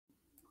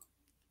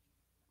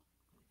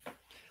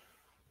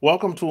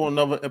Welcome to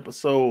another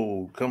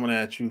episode coming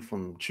at you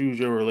from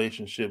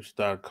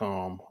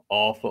chooseyourrelationships.com,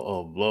 author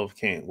of Love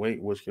Can't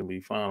Wait, which can be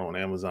found on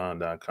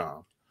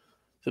amazon.com.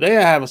 Today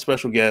I have a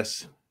special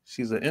guest.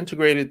 She's an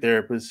integrated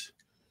therapist.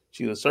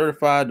 She's a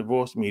certified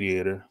divorce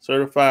mediator,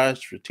 certified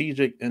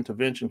strategic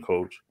intervention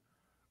coach,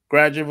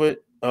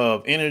 graduate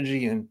of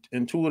energy and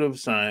intuitive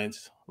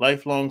science,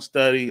 lifelong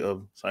study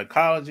of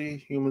psychology,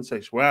 human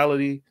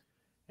sexuality,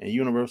 and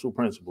universal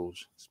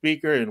principles,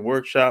 speaker and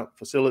workshop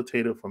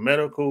facilitator for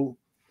medical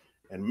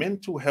and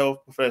mental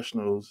health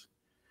professionals,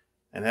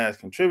 and has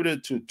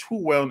contributed to two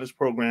wellness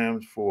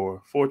programs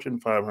for Fortune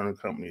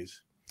 500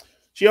 companies.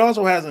 She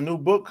also has a new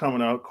book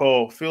coming out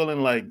called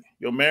Feeling Like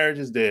Your Marriage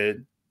is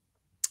Dead: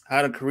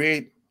 How to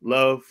Create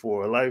Love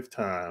for a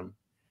Lifetime.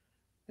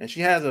 And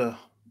she has a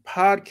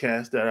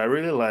podcast that I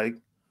really like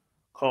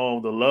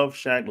called The Love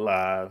Shack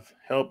Live,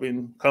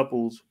 helping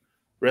couples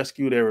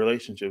rescue their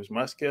relationships.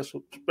 My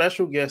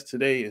special guest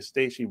today is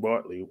Staci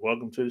Bartley.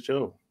 Welcome to the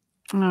show.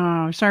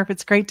 Oh, Sharp,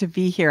 it's great to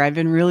be here. I've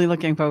been really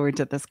looking forward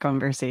to this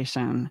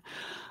conversation.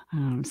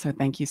 So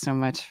thank you so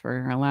much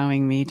for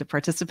allowing me to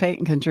participate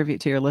and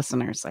contribute to your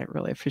listeners. I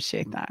really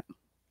appreciate that.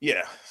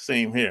 Yeah,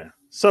 same here.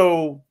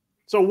 So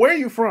where are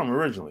you from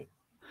originally?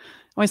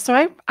 Well,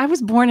 so I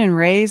was born and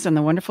raised in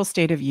the wonderful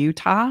state of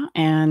Utah.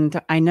 And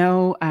I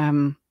know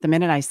the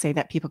minute I say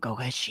that, people go,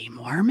 "Is she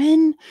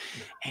Mormon?"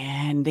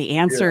 And the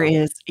answer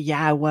is,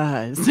 yeah, I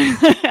was.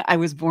 I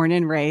was born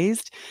and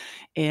raised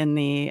in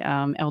the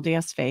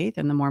LDS faith,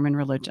 in the Mormon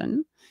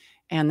religion.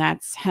 And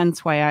that's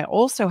hence why I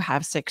also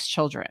have 6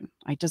 children.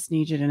 I just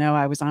need you to know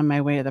I was on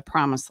my way to the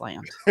promised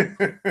land.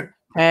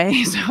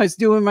 Okay, so I was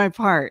doing my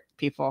part,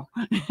 people.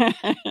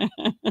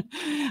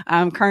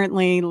 I'm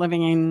currently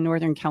living in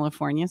Northern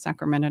California,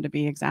 Sacramento to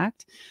be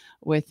exact,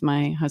 with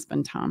my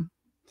husband, Tom.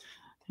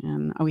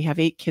 And we have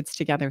 8 kids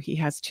together. He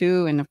has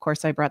 2. And of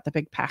course, I brought the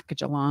big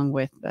package along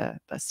with the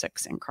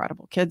 6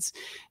 incredible kids.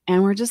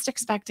 And we're just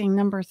expecting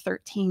number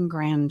 13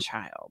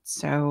 grandchild.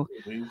 So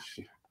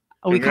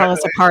we call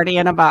us a party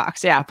in a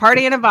box. Yeah,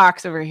 party in a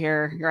box over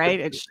here,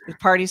 right? The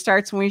party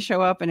starts when we show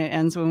up and it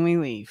ends when we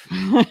leave.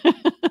 Yeah.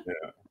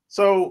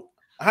 So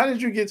how did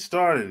you get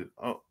started?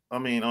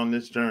 On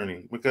this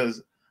journey?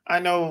 Because I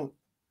know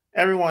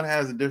everyone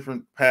has a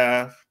different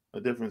path,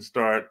 a different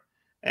start.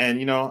 And,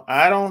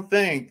 I don't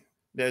think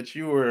that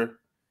you were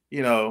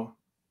a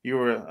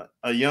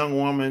young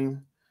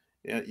woman,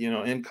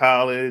 in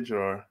college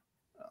or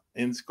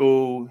in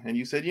school, and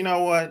you said, you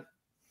know what,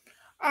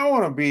 I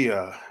want to be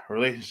a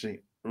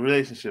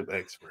relationship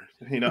expert.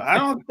 I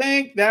don't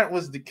think that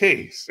was the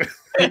case.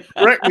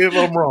 Correct me if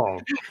I'm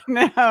wrong.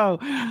 No,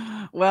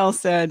 well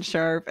said,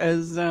 Sharp.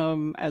 As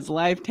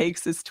life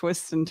takes its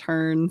twists and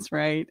turns,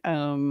 right?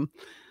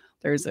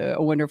 There's a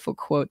wonderful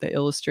quote that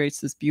illustrates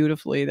this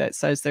beautifully that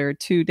says there are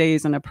 2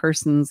 days in a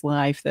person's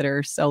life that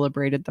are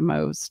celebrated the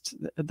most.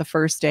 The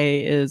first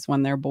day is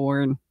when they're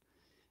born,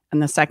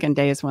 and the second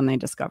day is when they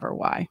discover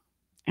why.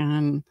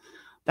 And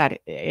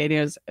that it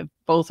is,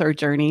 both are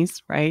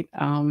journeys, right?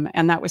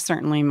 And that was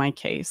certainly my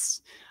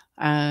case.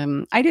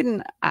 I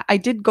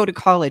did go to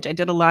college. I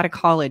did a lot of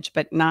college,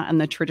 but not in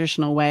the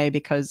traditional way,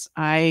 because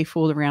I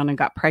fooled around and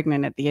got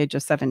pregnant at the age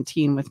of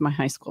 17 with my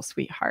high school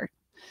sweetheart.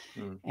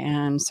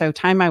 And so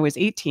time I was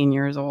 18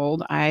 years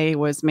old, I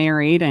was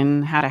married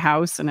and had a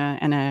house and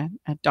a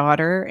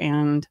daughter,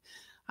 and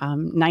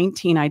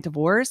 19, I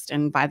divorced.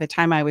 And by the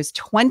time I was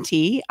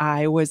 20,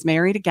 I was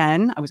married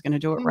again. I was going to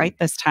do it right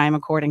this time,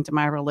 according to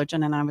my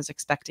religion, and I was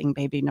expecting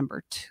baby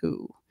number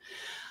 2.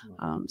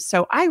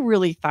 So I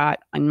really thought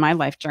in my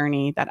life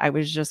journey that I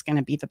was just going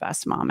to be the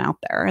best mom out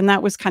there. And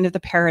that was kind of the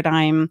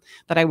paradigm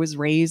that I was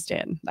raised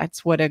in.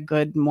 That's what a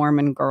good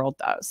Mormon girl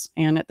does.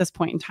 And at this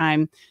point in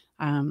time,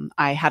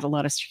 I had a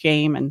lot of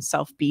shame and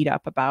self-beat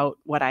up about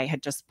what I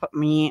had just put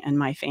me and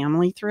my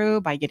family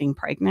through by getting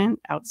pregnant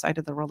outside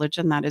of the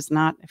religion. That is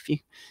not, if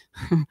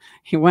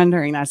you're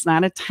wondering, that's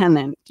not a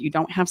tenet. You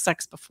don't have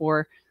sex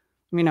before,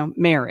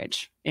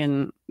 marriage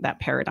in that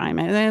paradigm.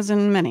 It is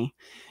in many.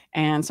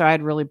 And so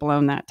I'd really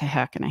blown that to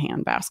heck in a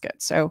handbasket.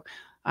 So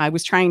I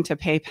was trying to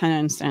pay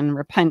penance and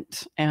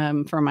repent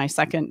for my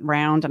second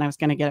round, and I was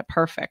going to get it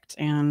perfect.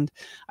 And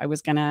I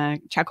was going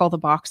to check all the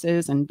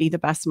boxes and be the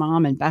best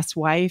mom and best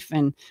wife.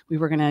 And we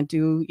were going to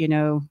do,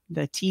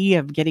 the tea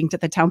of getting to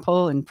the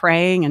temple and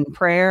praying and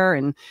prayer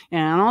and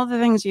all the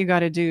things you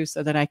got to do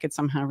so that I could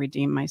somehow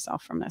redeem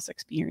myself from this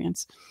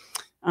experience.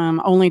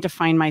 Only to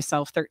find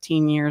myself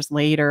 13 years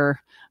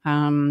later,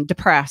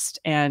 depressed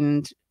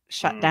and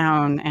shut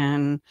down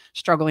and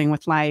struggling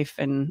with life.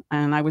 And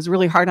I was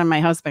really hard on my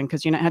husband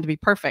because, it had to be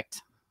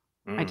perfect.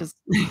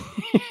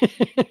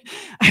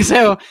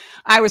 So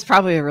I was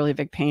probably a really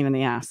big pain in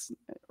the ass,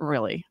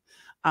 really.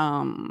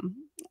 And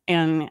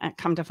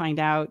come to find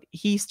out,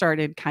 he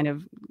started kind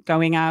of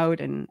going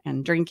out and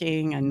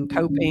drinking and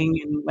coping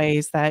in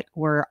ways that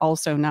were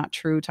also not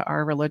true to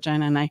our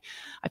religion. And I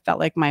felt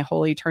like my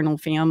whole eternal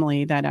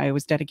family that I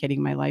was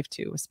dedicating my life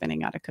to was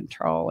spinning out of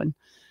control. And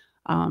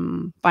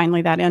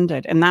finally that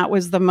ended. And that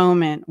was the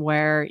moment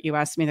where you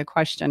asked me the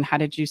question, how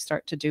did you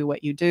start to do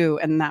what you do?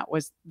 And that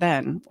was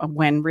then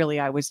when really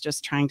I was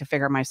just trying to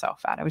figure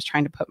myself out. I was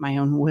trying to put my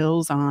own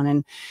wheels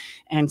on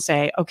and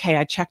say, okay,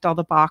 I checked all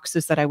the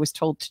boxes that I was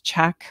told to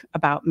check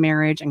about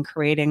marriage and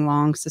creating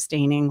long,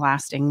 sustaining,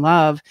 lasting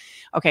love.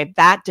 Okay,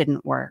 that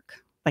didn't work.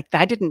 Like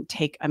that didn't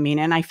take,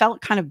 and I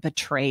felt kind of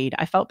betrayed.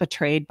 I felt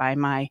betrayed by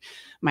my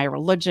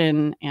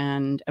religion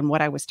and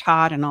what I was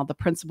taught and all the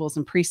principles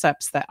and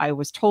precepts that I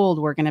was told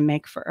were going to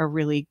make for a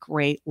really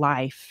great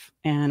life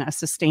and a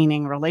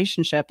sustaining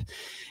relationship.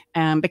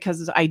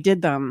 Because I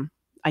did them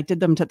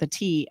to the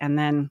T, and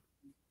then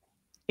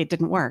it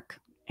didn't work.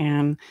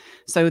 And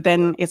so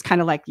then it's kind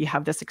of like you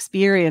have this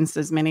experience,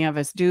 as many of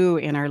us do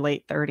in our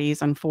late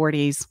 30s and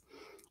 40s,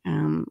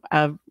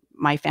 of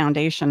my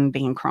foundation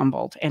being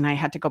crumbled. And I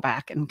had to go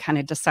back and kind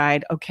of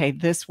decide, okay,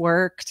 this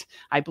worked.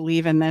 I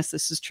believe in this.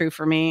 This is true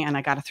for me. And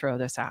I got to throw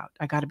this out.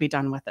 I got to be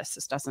done with this.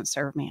 This doesn't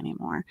serve me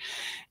anymore.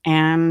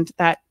 And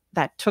that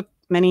took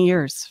many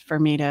years for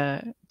me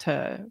to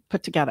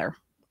put together.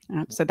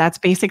 So that's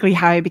basically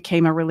how I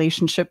became a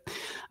relationship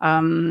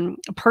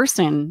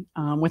person,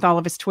 with all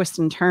of its twists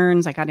and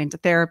turns. I got into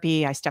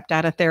therapy. I stepped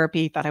out of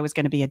therapy, thought I was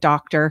going to be a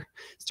doctor,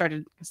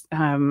 started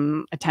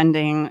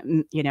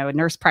attending, a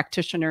nurse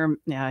practitioner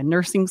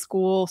nursing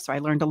school. So I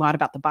learned a lot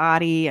about the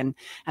body, and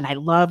I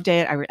loved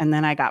it. And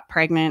then I got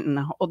pregnant, and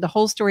the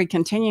whole story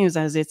continues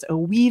as it's a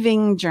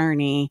weaving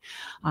journey.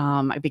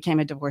 I became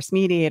a divorce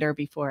mediator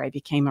before I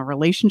became a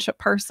relationship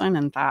person,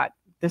 and thought,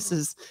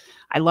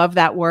 I love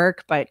that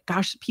work, but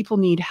gosh, people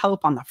need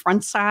help on the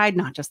front side,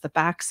 not just the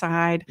back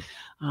side.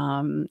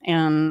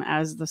 And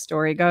as the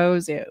story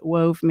goes, it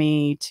wove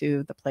me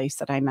to the place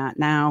that I'm at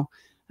now.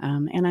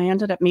 And I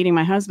ended up meeting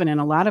my husband, and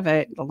a lot of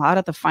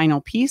the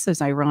final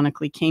pieces,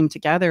 ironically, came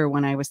together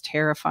when I was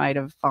terrified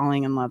of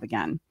falling in love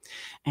again.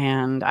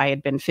 And I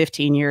had been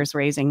 15 years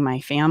raising my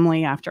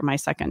family after my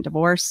second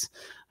divorce.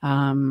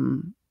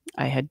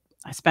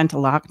 I spent a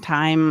lot of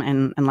time,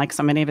 and like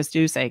so many of us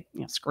do, say,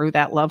 screw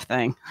that love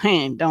thing. I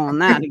ain't doing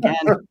that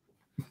again.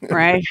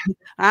 Right?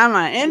 I'm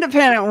an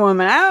independent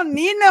woman. I don't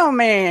need no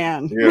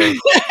man.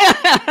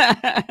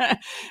 Yeah.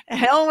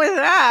 Hell with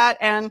that.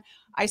 And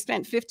I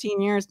spent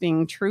 15 years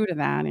being true to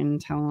that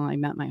until I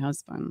met my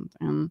husband.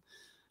 And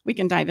we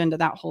can dive into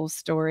that whole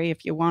story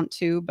if you want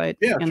to, but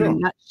in a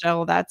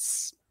nutshell,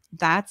 that's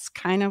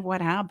kind of what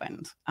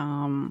happened.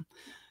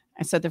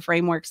 And so the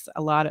frameworks,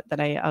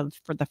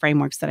 for the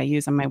frameworks that I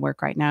use in my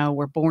work right now,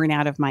 were born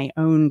out of my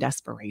own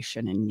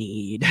desperation and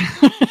need,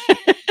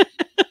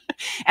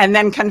 and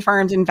then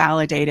confirmed and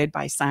validated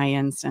by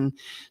science and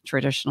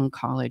traditional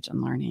college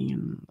and learning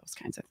and those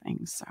kinds of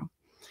things. So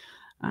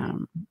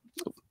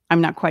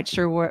I'm not quite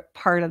sure what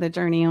part of the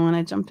journey I want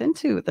to jump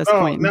into at this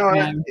point.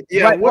 No,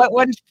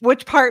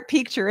 which part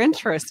piqued your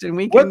interest? And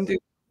we can do.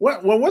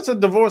 What's a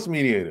divorce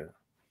mediator?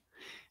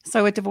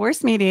 So a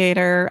divorce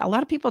mediator, a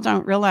lot of people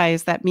don't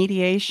realize that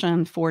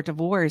mediation for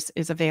divorce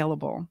is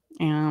available.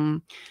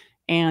 And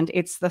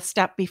it's the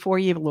step before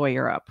you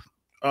lawyer up.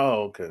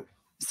 Oh, okay.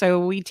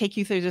 So we take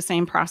you through the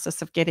same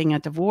process of getting a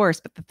divorce.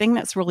 But the thing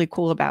that's really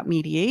cool about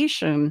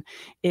mediation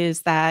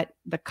is that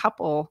the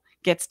couple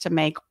gets to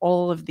make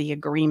all of the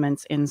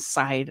agreements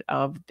inside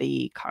of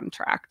the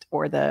contract,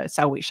 or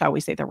shall we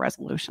say the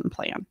resolution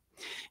plan.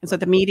 And so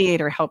the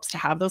mediator helps to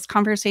have those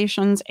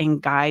conversations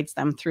and guides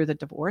them through the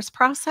divorce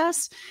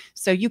process,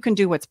 so you can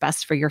do what's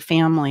best for your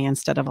family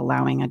instead of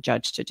allowing a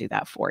judge to do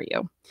that for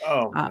you.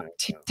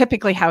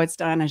 Typically how it's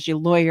done is you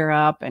lawyer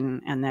up,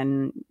 and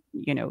then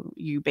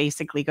you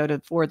basically go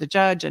for the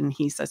judge, and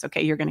he says,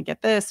 okay, you're going to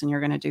get this and you're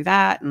going to do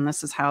that, and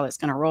this is how it's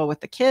going to roll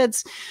with the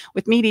kids.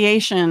 With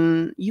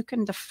mediation, you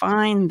can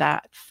define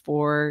that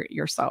for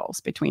yourselves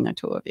between the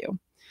two of you.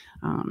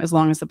 As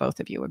long as the both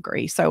of you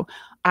agree. So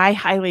I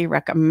highly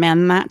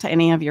recommend that to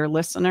any of your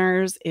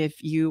listeners.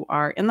 If you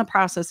are in the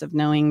process of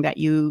knowing that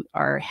you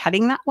are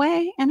heading that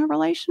way in a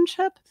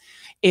relationship,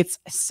 it's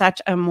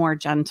such a more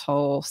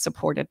gentle,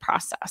 supported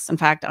process. In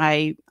fact,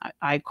 I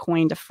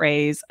coined a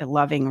phrase, a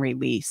loving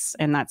release,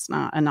 and that's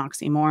not an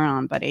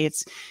oxymoron, but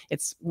it's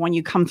when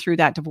you come through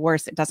that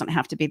divorce, it doesn't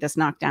have to be this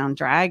knockdown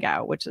drag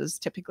out, which is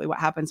typically what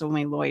happens when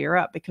we lawyer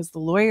up, because the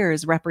lawyer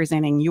is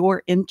representing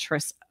your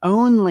interests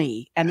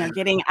only, and they're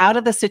getting out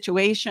of the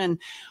situation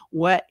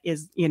what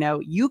is,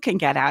 you can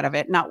get out of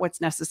it, not what's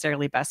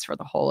necessarily best for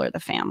the whole or the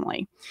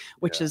family,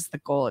 which is the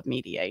goal of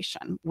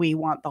mediation. We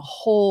want the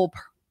whole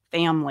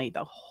family,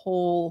 the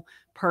whole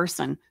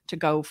person to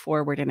go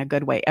forward in a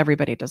good way.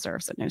 Everybody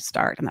deserves a new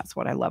start. And that's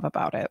what I love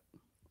about it.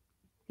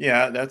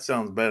 Yeah, that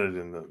sounds better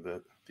than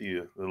the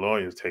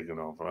lawyer's taking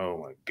off. Oh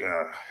my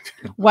God.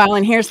 Well,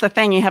 and here's the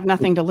thing, you have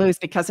nothing to lose,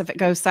 because if it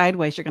goes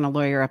sideways, you're going to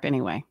lawyer up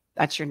anyway.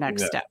 That's your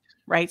next step.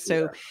 Right.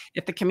 So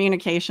if the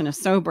communication is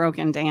so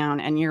broken down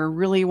and you're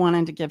really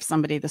wanting to give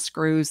somebody the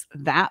screws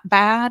that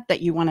bad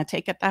that you want to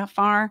take it that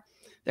far,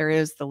 there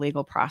is the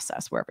legal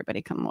process where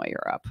everybody can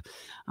lawyer up.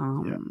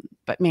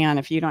 But man,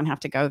 if you don't have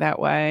to go that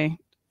way,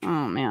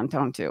 oh man,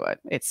 don't do it.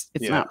 It's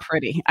not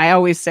pretty. I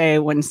always say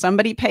when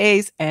somebody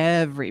pays,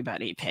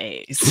 everybody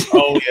pays.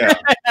 Oh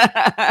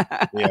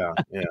yeah.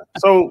 Yeah.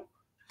 So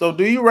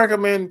do you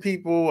recommend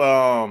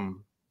people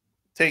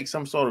take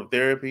some sort of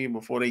therapy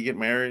before they get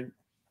married?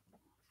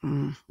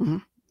 Mm-hmm.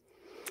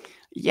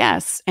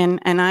 Yes, and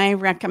I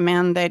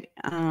recommend that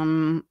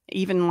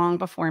even long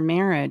before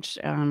marriage,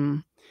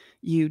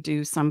 you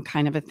do some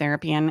kind of a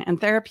therapy,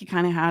 and therapy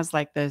kind of has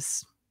like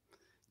this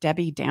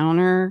Debbie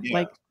Downer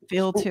like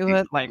feel to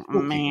it. Like,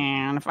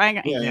 man, if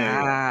I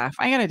if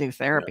I got to do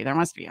therapy, I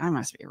must be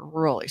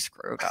really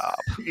screwed up.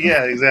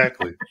 Yeah,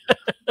 exactly.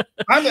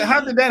 How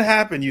did that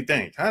happen, you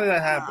think? How did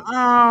that happen?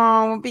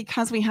 Oh,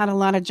 because we had a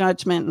lot of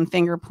judgment and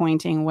finger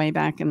pointing way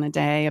back in the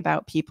day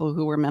about people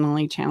who were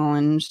mentally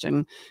challenged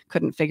and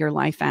couldn't figure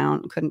life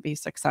out and couldn't be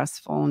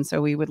successful. And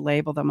so we would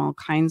label them all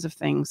kinds of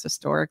things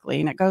historically.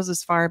 And it goes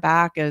as far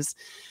back as,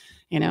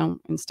 you know,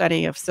 in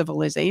study of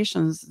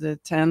civilizations, the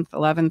 10th,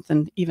 11th,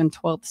 and even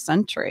 12th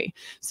century.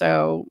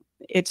 So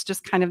it's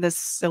just kind of this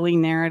silly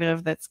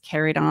narrative that's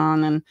carried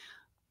on. And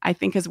I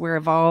think as we're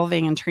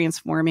evolving and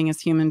transforming as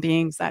human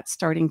beings, that's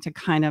starting to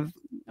kind of,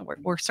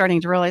 we're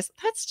starting to realize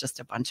that's just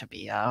a bunch of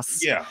BS.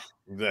 Yeah,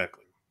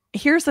 exactly.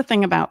 Here's the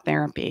thing about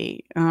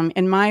therapy.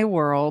 In my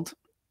world,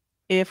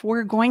 if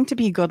we're going to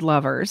be good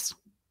lovers,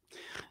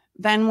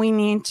 then we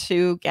need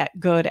to get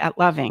good at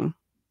loving.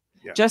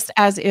 Yeah. Just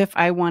as if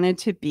I wanted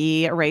to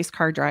be a race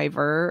car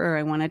driver, or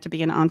I wanted to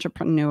be an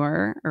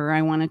entrepreneur, or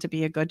I wanted to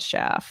be a good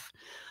chef,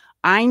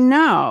 I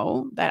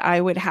know that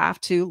I would have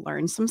to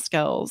learn some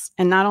skills,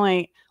 and not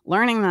only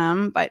learning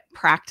them, but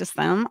practice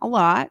them a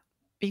lot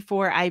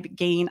before I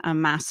gain a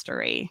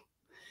mastery.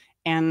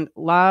 And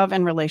love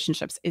and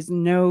relationships is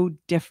no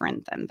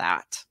different than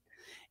that.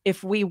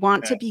 If we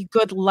want to be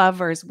good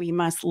lovers, we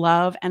must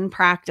love and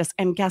practice.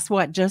 And guess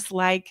what? Just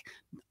like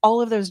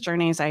all of those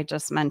journeys I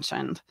just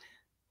mentioned,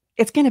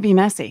 it's going to be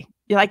messy.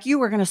 You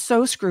were going to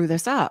so screw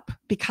this up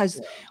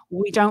because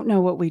we don't know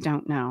what we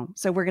don't know.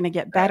 So we're going to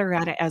get better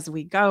at it as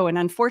we go. And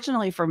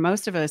unfortunately for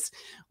most of us,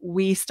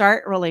 we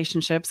start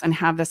relationships and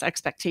have this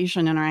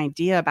expectation and our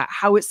idea about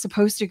how it's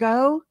supposed to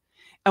go.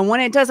 And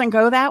when it doesn't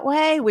go that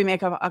way, we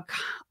make up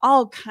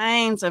all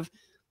kinds of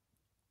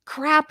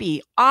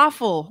crappy,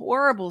 awful,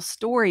 horrible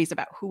stories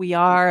about who we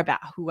are, about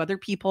who other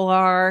people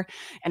are,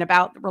 and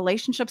about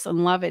relationships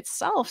and love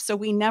itself. So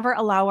we never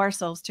allow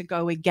ourselves to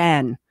go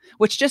again,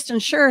 which just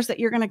ensures that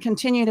you're going to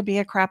continue to be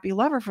a crappy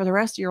lover for the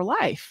rest of your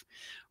life,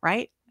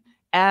 right?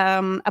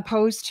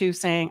 Opposed to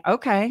saying,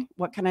 okay,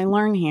 what can I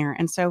learn here?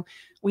 And so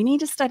we need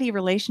to study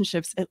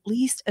relationships at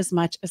least as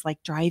much as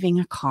like driving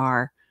a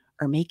car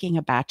or making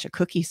a batch of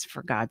cookies,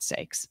 for God's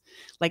sakes.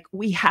 Like,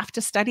 we have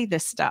to study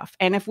this stuff.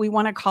 And if we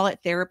want to call it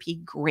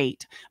therapy,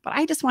 great. But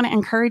I just want to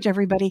encourage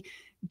everybody,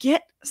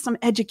 get some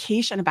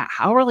education about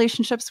how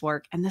relationships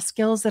work and the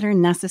skills that are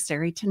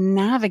necessary to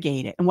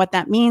navigate it. And what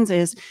that means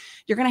is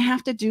you're going to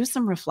have to do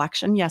some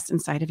reflection, yes,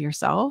 inside of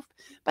yourself,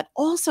 but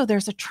also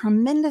there's a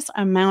tremendous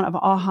amount of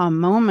aha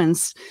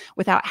moments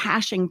without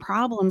hashing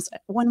problems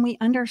when we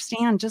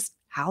understand just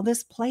how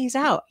this plays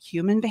out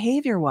human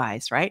behavior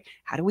wise, right?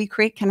 How do we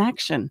create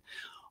connection?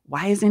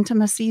 Why is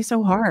intimacy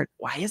so hard?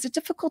 Why is it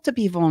difficult to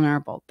be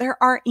vulnerable? There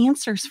are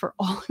answers for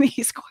all of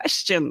these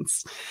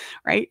questions,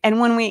 right?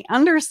 And when we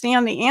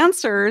understand the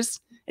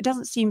answers, it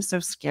doesn't seem so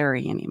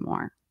scary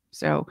anymore.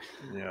 So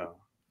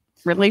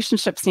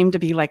relationships seem to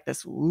be like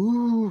this,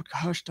 ooh,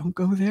 gosh, don't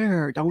go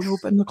there. Don't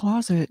open the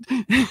closet. No,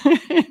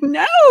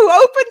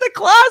 open the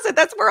closet.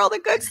 That's where all the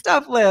good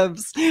stuff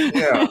lives.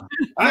 Yeah.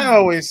 I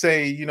always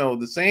say,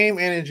 the same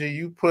energy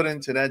you put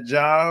into that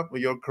job or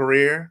your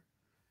career,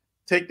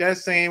 take that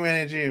same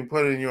energy and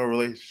put it in your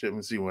relationship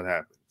and see what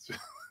happens.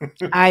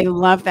 I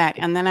love that.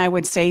 And then I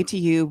would say to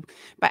you,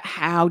 but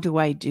how do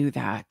I do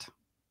that?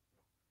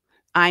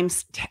 I'm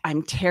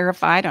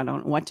terrified. I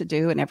don't know what to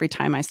do. And every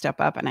time I step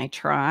up and I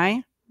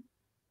try,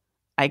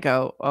 I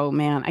go, oh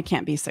man, I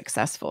can't be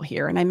successful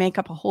here. And I make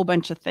up a whole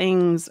bunch of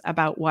things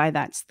about why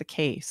that's the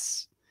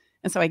case.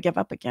 And so I give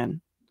up again,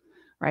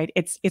 right?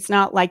 It's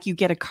not like you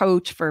get a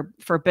coach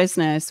for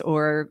business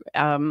or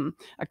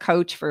a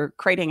coach for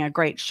creating a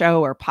great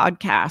show or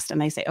podcast. And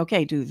they say,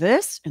 okay, do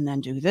this and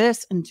then do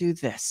this and do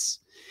this.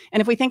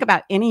 And if we think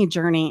about any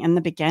journey in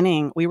the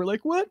beginning, we were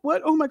like, what?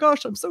 Oh my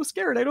gosh, I'm so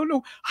scared. I don't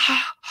know.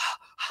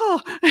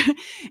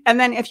 And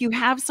then if you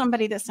have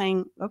somebody that's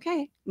saying,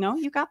 okay, no,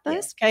 you got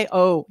this. Okay.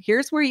 Oh,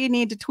 here's where you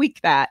need to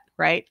tweak that.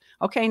 Right.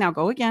 Okay. Now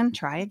go again,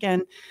 try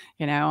again.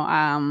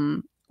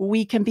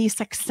 We can be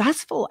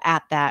successful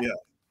at that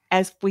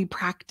as we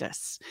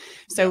practice.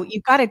 So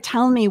you've got to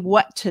tell me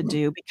what to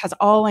do, because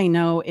all I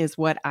know is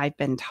what I've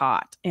been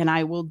taught, and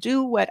I will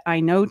do what I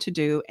know to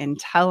do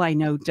until I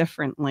know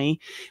differently,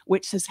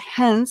 which is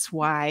hence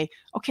why,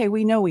 okay,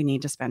 we know we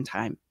need to spend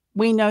time.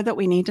 We know that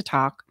we need to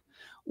talk.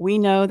 We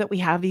know that we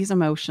have these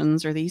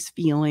emotions or these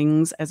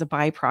feelings as a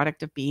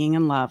byproduct of being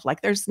in love.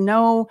 Like, there's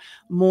no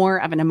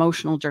more of an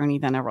emotional journey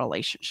than a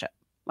relationship.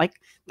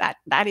 Like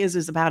that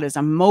is about as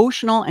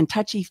emotional and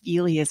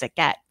touchy-feely as it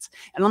gets.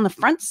 And on the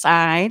front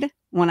side,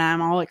 when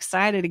I'm all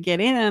excited to get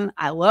in,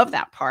 I love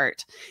that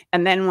part.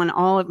 And then when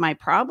all of my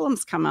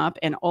problems come up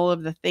and all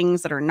of the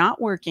things that are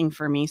not working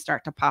for me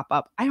start to pop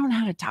up, I don't know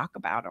how to talk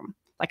about them.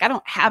 Like I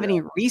don't have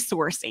any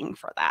resourcing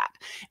for that.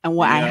 And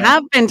what I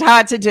have been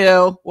taught to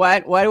do,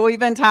 what have we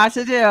been taught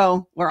to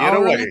do? We're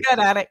all really good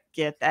at it.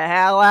 Get the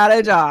hell out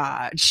of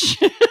Dodge.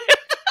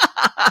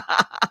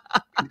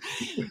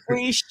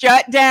 We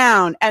shut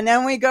down. And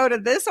then we go to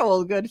this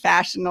old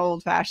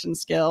fashioned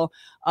skill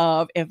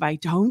of if I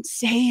don't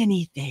say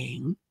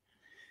anything,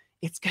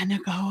 it's going to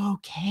go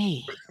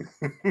okay.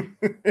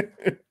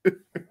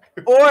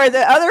 Or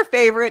the other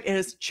favorite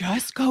is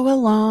just go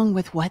along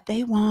with what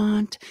they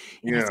want.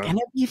 And it's going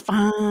to be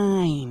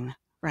fine.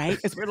 Right?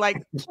 Because we're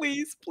like,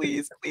 please,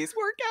 please, please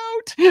work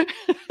out.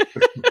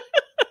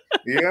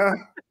 Yeah.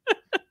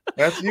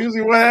 That's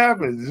usually what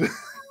happens.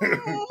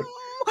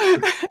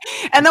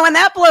 And then when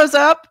that blows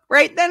up,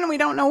 right, then we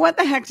don't know what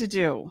the heck to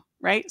do,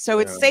 right? So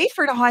it's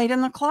safer to hide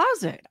in the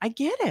closet. I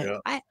get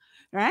it.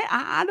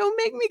 I don't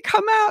make me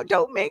come out.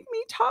 Don't make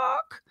me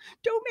talk.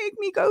 Don't make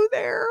me go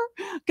there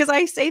because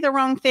I say the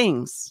wrong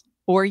things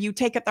or you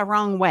take it the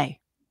wrong way.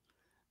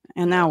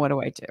 And now what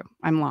do?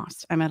 I'm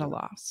lost. I'm at a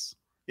loss.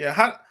 Yeah.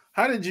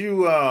 How did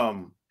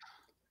you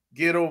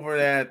get over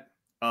that?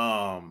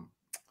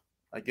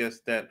 I guess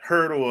that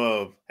hurdle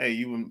of, hey,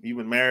 you've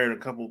been married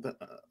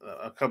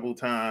a couple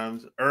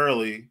times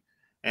early,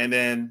 and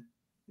then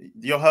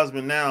your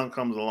husband now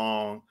comes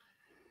along.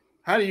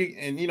 How do you?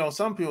 And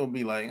some people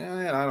be like,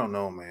 I don't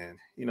know, man.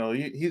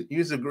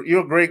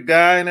 You're a great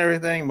guy and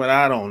everything, but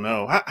I don't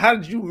know. How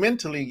did you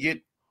mentally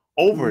get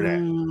over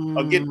that,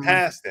 or get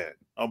past that,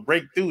 or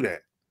break through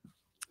that?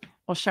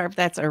 Well, Sharp,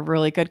 that's a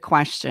really good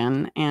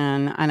question.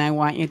 And I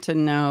want you to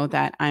know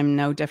that I'm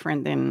no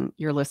different than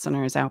your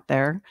listeners out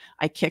there.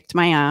 I kicked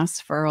my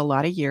ass for a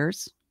lot of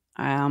years.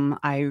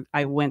 I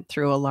went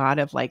through a lot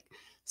of like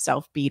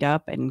self beat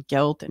up and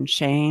guilt and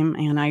shame.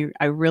 And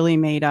I really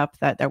made up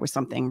that there was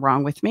something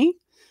wrong with me,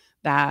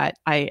 that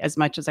as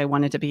much as I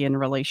wanted to be in a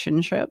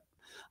relationship,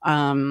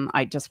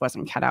 I just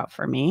wasn't cut out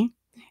for me.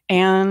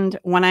 And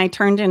when I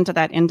turned into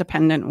that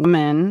independent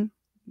woman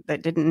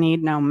that didn't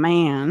need no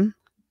man,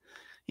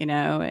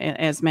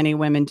 as many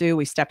women do,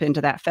 we step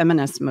into that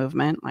feminist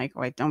movement. Like,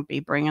 wait, don't be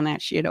bringing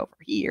that shit over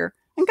here.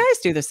 And guys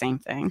do the same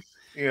thing.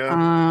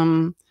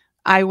 Yeah.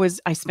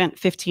 I spent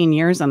 15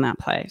 years in that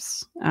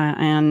place.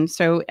 And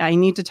so I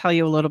need to tell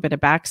you a little bit of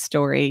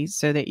backstory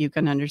so that you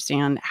can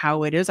understand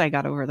how it is I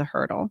got over the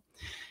hurdle.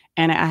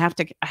 And I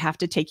have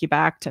to take you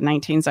back to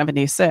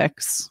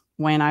 1976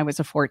 when I was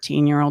a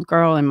 14-year-old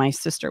girl and my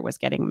sister was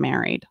getting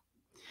married.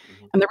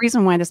 Mm-hmm. And the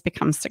reason why this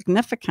becomes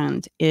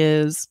significant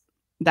is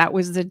that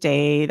was the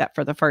day that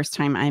for the first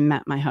time I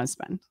met my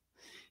husband.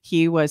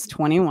 He was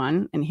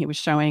 21 and he was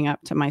showing up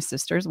to my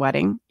sister's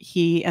wedding.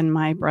 He and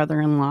my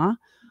brother-in-law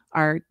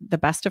are the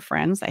best of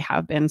friends. They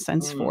have been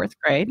since fourth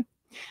grade.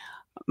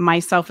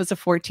 Myself as a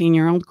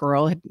 14-year-old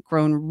girl had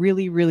grown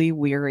really, really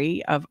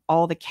weary of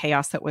all the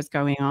chaos that was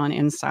going on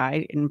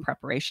inside in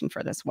preparation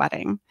for this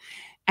wedding.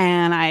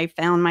 And I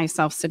found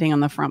myself sitting on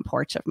the front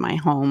porch of my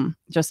home,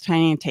 just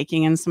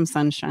taking in some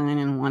sunshine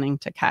and wanting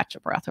to catch a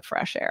breath of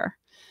fresh air.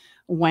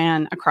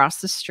 When across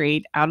the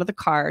street, out of the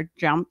car,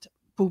 jumped,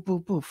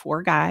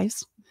 4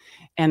 guys.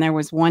 And there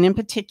was one in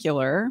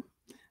particular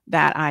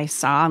that I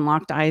saw and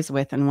locked eyes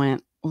with and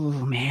went,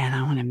 oh, man,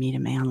 I want to meet a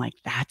man like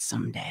that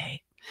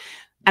someday.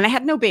 And I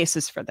had no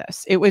basis for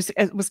this. It was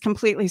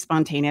completely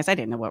spontaneous. I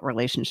didn't know what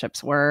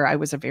relationships were. I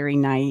was a very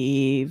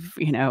naive,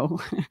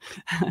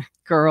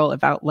 girl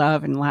about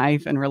love and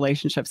life and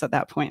relationships at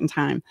that point in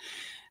time.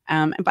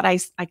 But I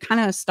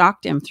kind of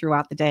stalked him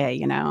throughout the day,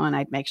 and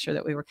I'd make sure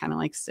that we were kind of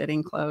like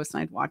sitting close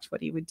and I'd watch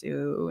what he would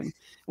do. And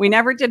we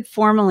never did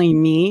formally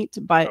meet,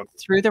 but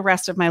through the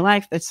rest of my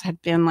life, this had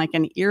been like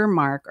an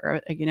earmark or,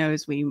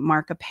 as we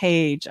mark a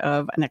page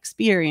of an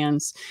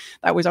experience,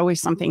 that was always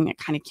something that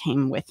kind of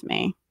came with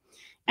me.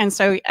 And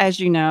so, as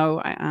you know,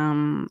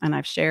 and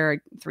I've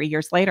shared, 3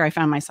 years later, I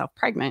found myself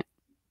pregnant.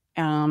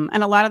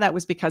 And a lot of that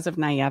was because of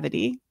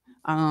naivety,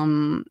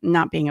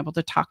 not being able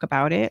to talk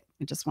about it.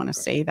 I just want to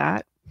say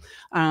that.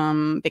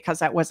 Because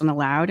that wasn't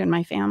allowed in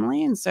my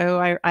family. And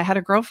so I had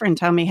a girlfriend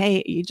tell me,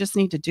 hey, you just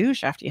need to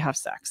douche after you have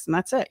sex and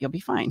that's it. You'll be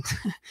fine.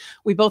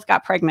 We both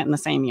got pregnant in the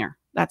same year.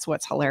 That's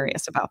what's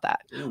hilarious about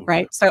that.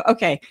 Right. So,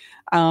 okay.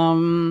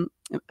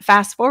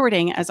 Fast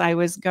forwarding, as I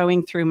was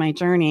going through my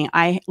journey,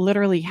 I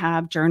literally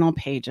have journal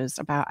pages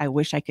about, I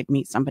wish I could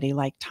meet somebody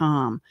like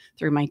Tom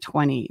through my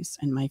 20s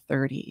and my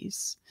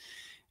 30s.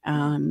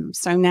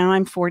 So now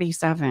I'm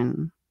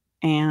 47.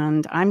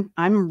 And I'm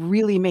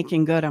really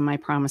making good on my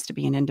promise to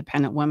be an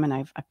independent woman.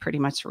 I've pretty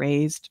much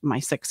raised my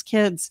 6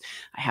 kids.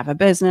 I have a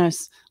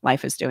business.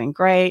 Life is doing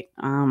great.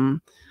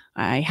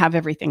 I have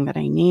everything that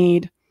I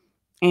need.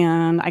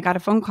 And I got a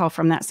phone call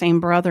from that same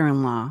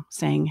brother-in-law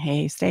saying,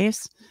 hey,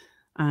 Stace,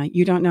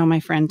 You don't know my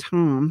friend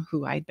Tom,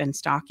 who I'd been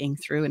stalking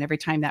through. And every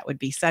time that would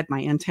be said,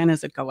 my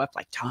antennas would go up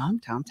like, Tom,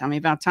 tell me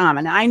about Tom.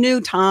 And I knew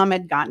Tom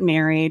had gotten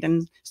married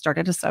and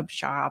started a sub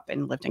shop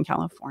and lived in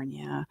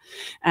California.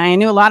 And I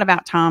knew a lot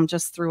about Tom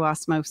just through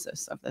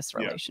osmosis of this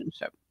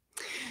relationship.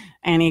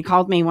 And he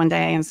called me one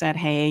day and said,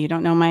 hey, you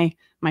don't know my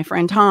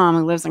friend Tom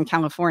who lives in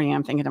California.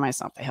 I'm thinking to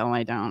myself, the hell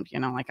I don't,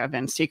 like I've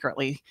been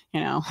secretly,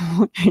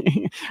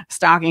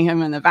 stalking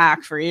him in the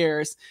back for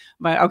years.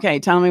 But okay,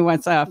 tell me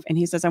what's up. And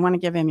he says, I want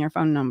to give him your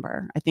phone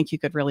number. I think you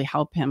could really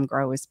help him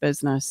grow his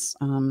business.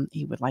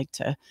 He would like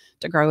to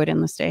grow it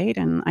in the state.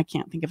 And I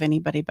can't think of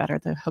anybody better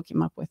to hook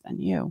him up with than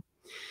you.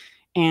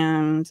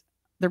 And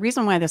the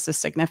reason why this is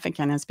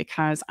significant is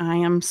because I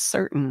am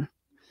certain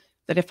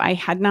that if I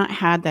had not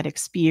had that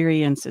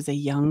experience as a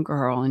young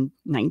girl in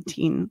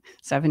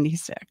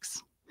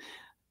 1976,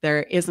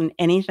 there isn't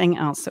anything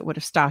else that would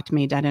have stopped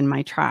me dead in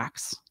my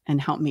tracks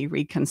and helped me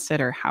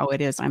reconsider how it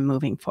is I'm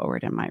moving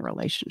forward in my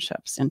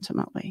relationships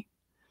intimately.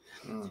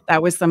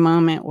 That was the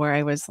moment where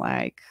I was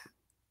like,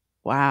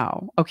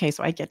 wow, okay,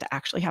 so I get to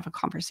actually have a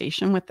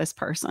conversation with this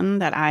person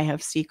that I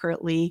have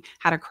secretly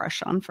had a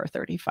crush on for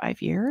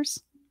 35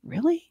 years.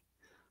 Really?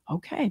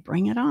 Okay,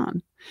 bring it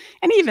on.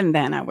 And even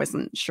then, I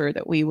wasn't sure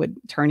that we would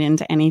turn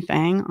into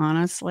anything,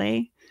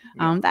 honestly.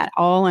 That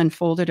all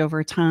unfolded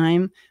over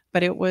time.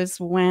 But it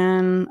was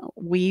when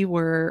we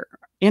were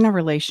in a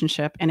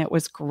relationship and it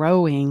was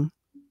growing.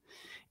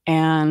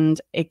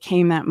 And it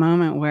came that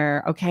moment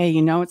where, okay,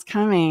 it's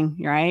coming,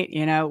 right?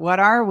 What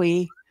are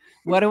we?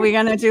 What are we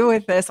going to do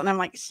with this? And I'm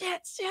like,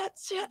 shit.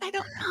 I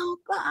don't know.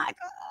 God.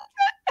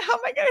 How am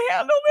I going to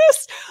handle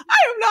this? I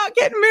am not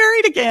getting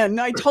married again.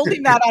 I told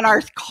him that on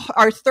our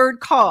third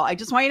call. I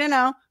just want you to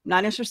know, I'm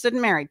not interested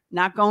in married,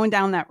 not going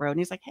down that road. And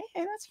he's like, hey,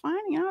 that's fine.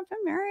 I've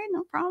been married.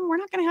 No problem. We're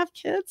not going to have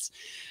kids.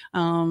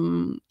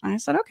 I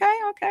said, okay,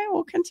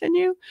 we'll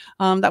continue.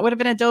 That would have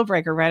been a deal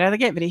breaker right out of the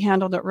gate, but he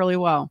handled it really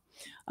well.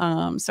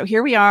 So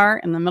here we are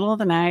in the middle of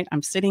the night.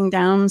 I'm sitting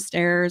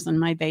downstairs in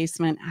my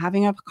basement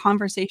having a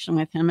conversation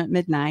with him at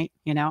midnight.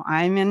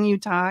 I'm in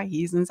Utah.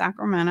 He's in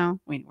Sacramento.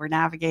 We're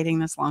navigating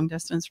this long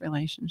distance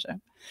relationship.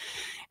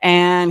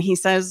 And he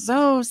says,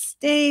 so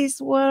Stace,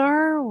 what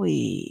are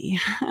we?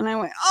 And I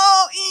went,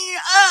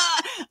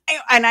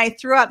 and I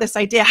threw out this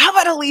idea. How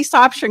about a lease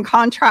option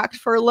contract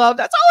for love?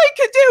 That's all I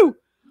could do.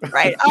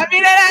 Right. I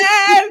mean,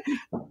 that's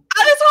all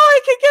I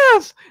could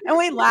give. And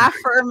we laughed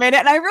for a minute.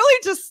 And I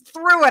really just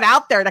threw it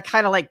out there to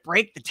kind of like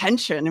break the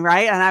tension.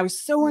 Right. And I was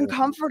so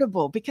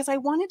uncomfortable because I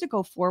wanted to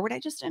go forward. I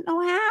just didn't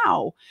know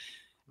how.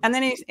 And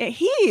then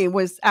he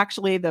was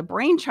actually the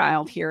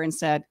brainchild here and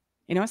said,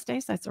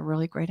 Stace, that's a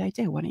really great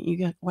idea. Why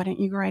don't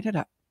you write it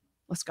up?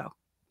 Let's go.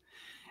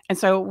 And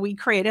so we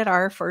created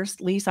our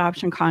first lease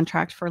option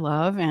contract for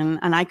love. And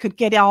I could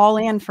get all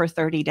in for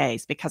 30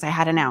 days because I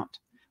had an out.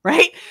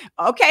 Right?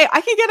 Okay,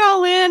 I can get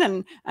all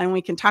in and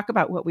we can talk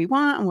about what we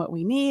want and what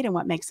we need and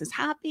what makes us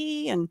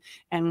happy. And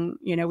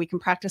we can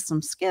practice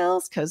some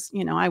skills because,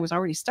 I was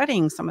already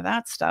studying some of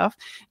that stuff.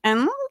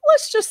 And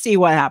let's just see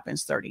what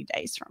happens 30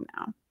 days from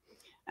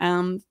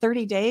now.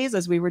 30 days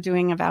as we were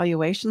doing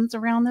evaluations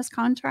around this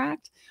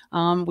contract,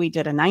 we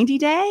did a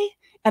 90-day.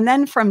 And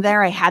then from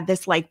there, I had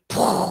this like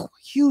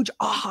huge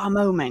aha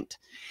moment.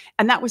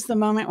 And that was the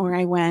moment where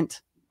I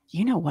went,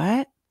 you know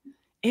what?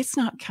 It's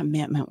not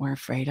commitment we're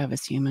afraid of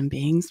as human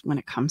beings when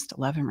it comes to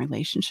love and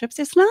relationships.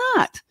 It's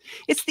not.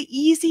 It's the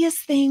easiest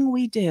thing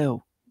we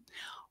do.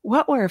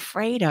 What we're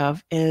afraid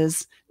of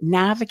is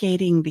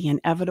navigating the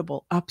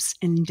inevitable ups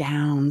and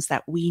downs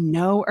that we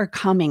know are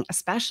coming,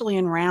 especially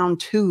in round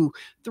 2,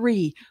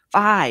 3,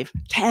 5,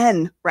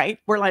 10, right?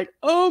 We're like,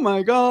 oh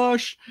my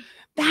gosh,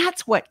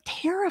 that's what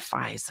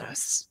terrifies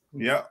us.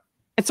 Yeah.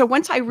 And so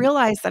once I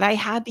realized that I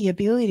had the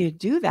ability to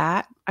do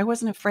that, I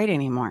wasn't afraid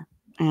anymore.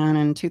 And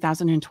in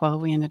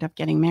 2012, we ended up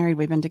getting married.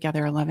 We've been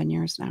together 11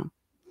 years now.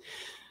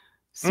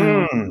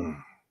 So,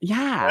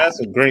 yeah. That's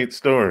a great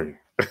story.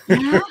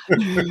 Yeah.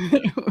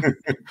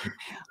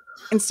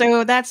 And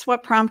so that's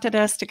what prompted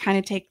us to kind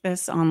of take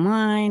this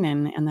online.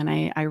 And then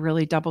I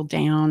really doubled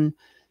down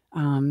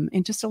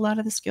in just a lot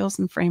of the skills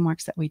and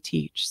frameworks that we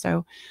teach.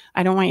 So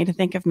I don't want you to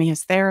think of me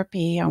as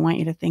therapy. I want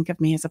you to think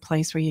of me as a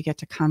place where you get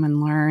to come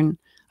and learn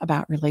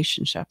about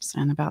relationships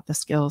and about the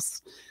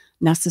skills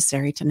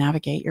necessary to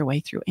navigate your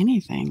way through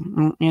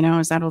anything.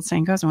 As that old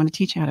saying goes, I want to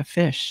teach you how to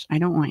fish. I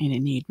don't want you to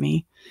need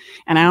me.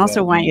 And I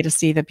also want you to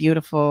see the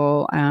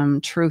beautiful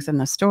truth in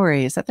the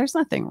story is that there's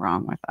nothing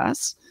wrong with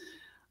us,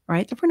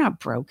 right? That we're not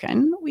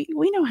broken. We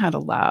know how to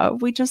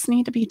love. We just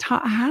need to be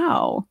taught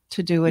how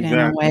to do it in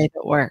a way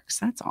that works.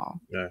 That's all.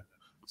 Yeah.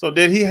 So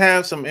did he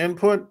have some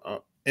input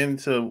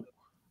into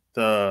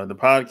the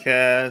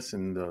podcast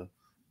and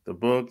the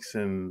books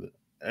and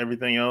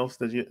everything else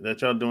that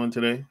y'all doing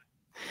today?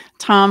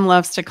 Tom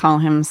loves to call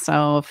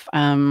himself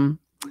the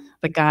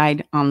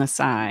guide on the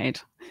side.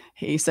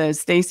 He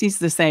says, Staci's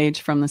the sage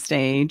from the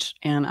stage,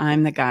 and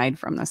I'm the guide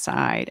from the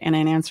side. And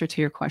in answer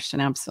to your question,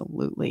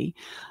 absolutely.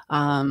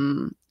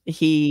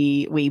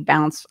 We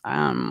bounce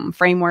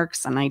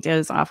frameworks and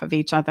ideas off of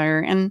each other,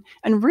 and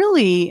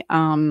really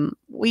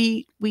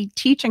we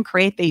teach and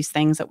create these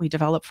things that we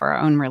develop for our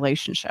own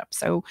relationship.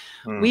 So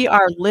we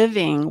are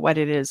living what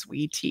it is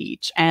we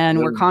teach, and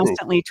we're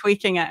constantly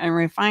tweaking it and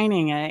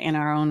refining it in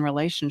our own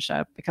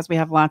relationship because we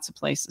have lots of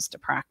places to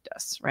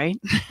practice, right?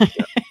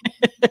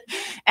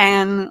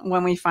 And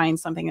when we find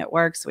something that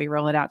works, we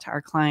roll it out to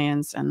our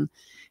clients, and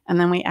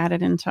then we add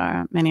it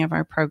into many of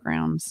our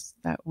programs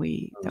that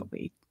we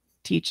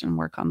teach and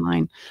work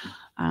online.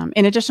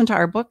 In addition to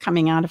our book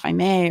coming out, if I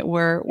may,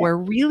 we're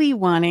really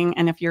wanting,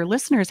 and if your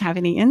listeners have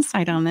any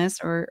insight on this,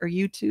 or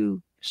you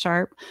too,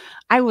 Sharp,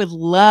 I would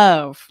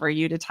love for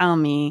you to tell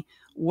me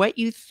what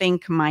you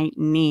think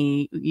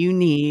you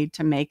need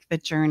to make the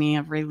journey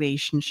of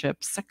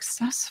relationships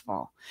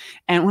successful.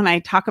 And when I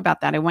talk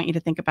about that, I want you to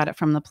think about it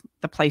from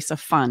the place of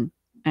fun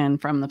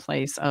and from the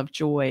place of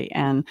joy.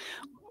 And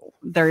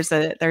there's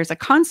a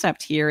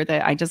concept here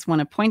that I just want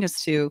to point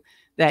us to,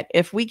 that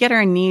if we get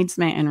our needs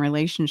met in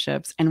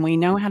relationships and we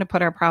know how to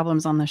put our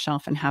problems on the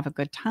shelf and have a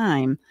good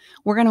time,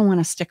 we're going to want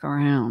to stick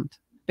around.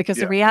 Because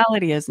the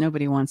reality is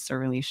nobody wants their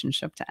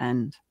relationship to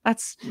end.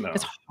 It's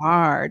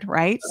hard,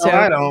 right? No, so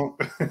I don't.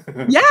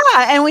 Yeah,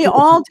 and we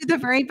all do the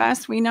very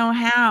best we know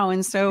how.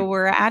 And so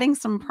we're adding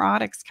some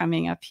products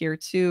coming up here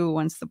too,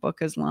 once the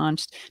book is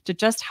launched, to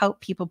just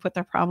help people put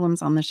their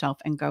problems on the shelf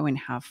and go and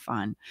have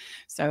fun.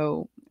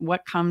 So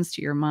what comes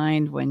to your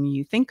mind when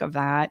you think of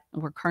that?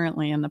 We're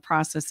currently in the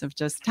process of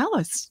just tell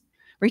us.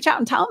 Reach out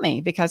and tell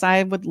me, because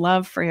I would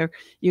love for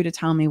you to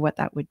tell me what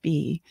that would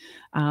be,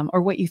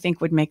 or what you think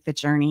would make the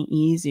journey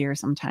easier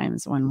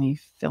sometimes when we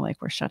feel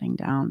like we're shutting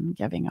down,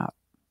 giving up.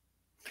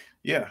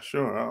 Yeah,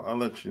 sure. I'll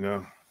let you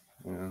know.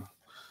 Yeah.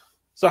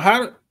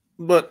 So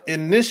but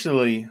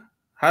initially,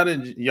 how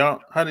did you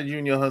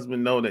and your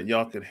husband know that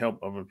y'all could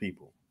help other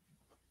people?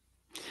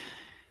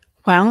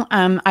 Well,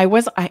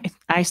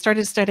 I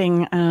started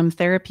studying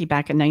therapy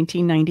back in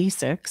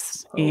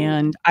 1996,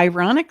 and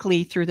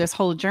ironically, through this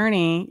whole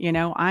journey,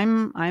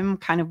 I'm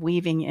kind of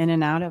weaving in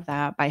and out of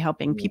that by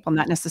helping people,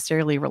 not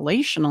necessarily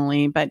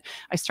relationally, but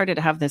I started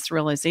to have this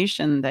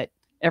realization that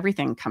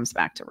everything comes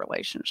back to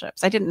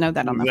relationships. I didn't know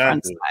that on the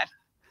front side.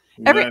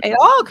 It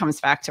all comes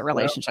back to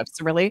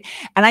relationships, really.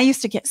 And I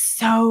used to get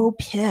so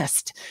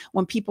pissed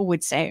when people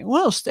would say,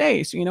 "Well,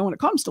 Stace, when it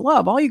comes to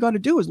love, all you got to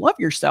do is love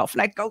yourself,"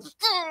 and I'd go,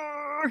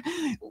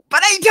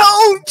 but I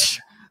don't.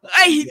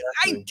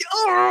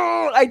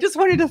 I just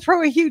wanted to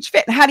throw a huge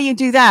fit. How do you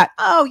do that?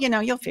 Oh,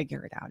 you'll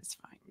figure it out. It's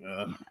fine.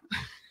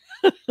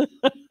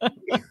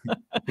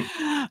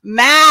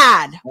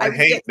 Mad. I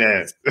hate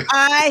that.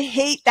 I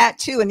hate that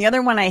too. And the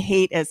other one I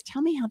hate is,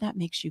 tell me how that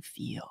makes you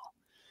feel.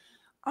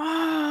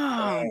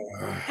 Oh,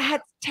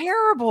 that's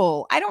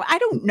terrible. I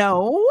don't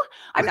know.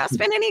 I'm not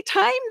spending any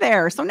time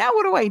there. So now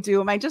what do I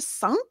do? Am I just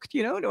sunk?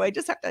 Do I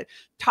just have to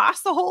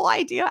toss the whole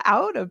idea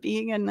out of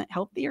being in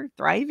healthier,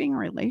 thriving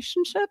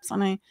relationships?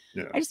 And I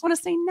just want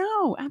to say,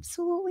 no,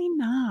 absolutely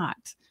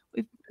not.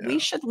 We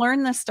should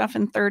learn this stuff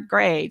in 3rd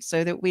grade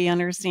so that we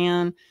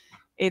understand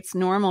it's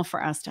normal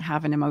for us to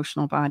have an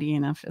emotional body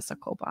and a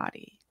physical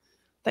body.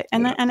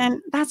 And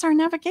then that's our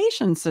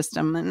navigation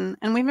system.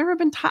 And we've never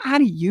been taught how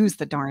to use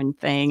the darn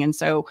thing. And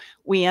so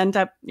we end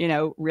up,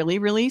 really,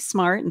 really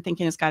smart and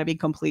thinking it's got to be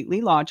completely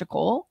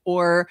logical,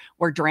 or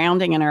we're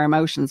drowning in our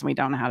emotions and we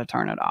don't know how to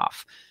turn it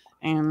off.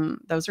 And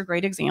those are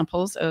great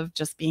examples of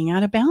just being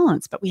out of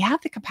balance. But we have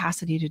the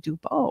capacity to do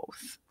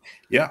both.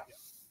 Yeah.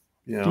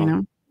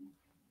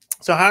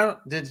 So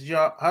how did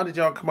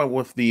y'all come up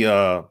with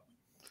the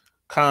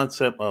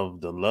concept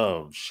of the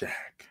Love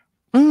Shack?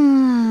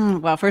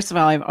 Well, first of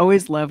all, I've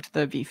always loved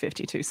the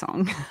B-52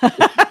 song.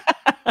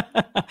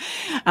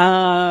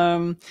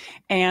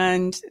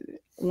 And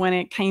when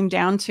it came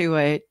down to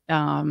it,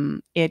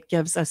 it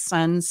gives a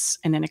sense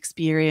and an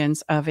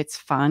experience of it's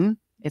fun,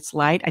 it's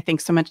light. I think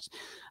so much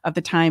of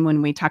the time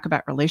when we talk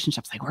about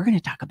relationships, like, we're going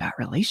to talk about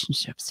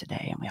relationships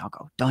today, and we all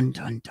go, dun,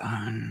 dun,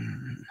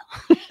 dun.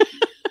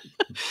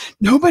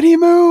 Nobody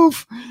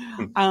move.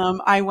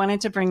 I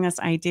wanted to bring this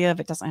idea of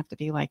it doesn't have to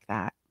be like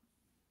that.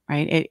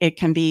 Right? It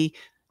can be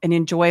an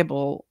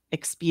enjoyable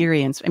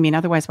experience. I mean,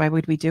 otherwise, why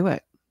would we do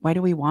it? Why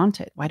do we want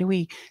it? Why do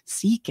we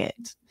seek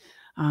it?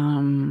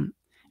 And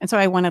so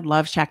I wanted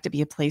Love Shack to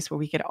be a place where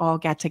we could all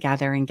get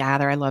together and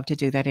gather. I love to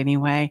do that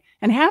anyway,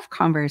 and have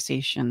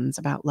conversations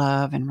about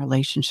love and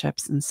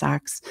relationships and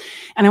sex.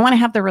 And I want to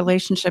have the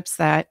relationships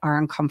that are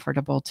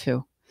uncomfortable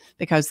too,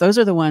 because those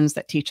are the ones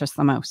that teach us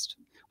the most.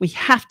 We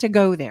have to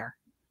go there.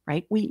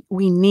 Right? We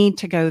need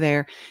to go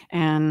there.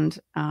 And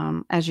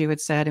as you had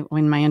said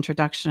in my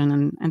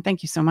introduction, and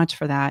thank you so much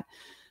for that,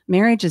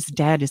 Marriage is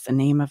Dead is the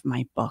name of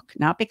my book,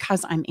 not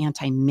because I'm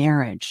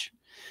anti-marriage,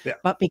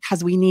 but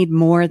because we need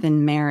more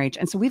than marriage.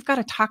 And so we've got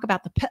to talk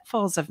about the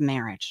pitfalls of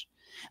marriage.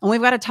 And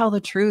we've got to tell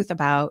the truth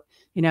about,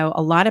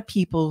 a lot of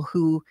people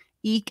who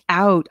eke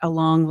out a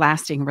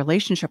long-lasting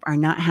relationship are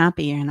not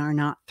happy and are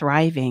not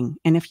thriving.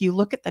 And if you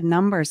look at the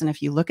numbers and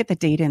if you look at the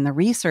data and the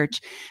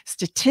research,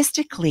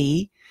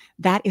 statistically,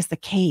 that is the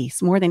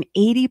case. More than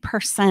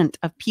 80%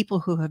 of people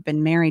who have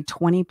been married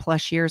 20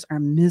 plus years are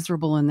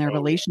miserable in their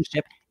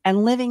relationship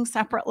and living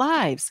separate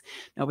lives.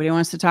 Nobody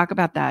wants to talk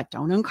about that.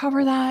 Don't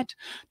uncover that.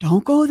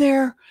 Don't go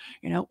there.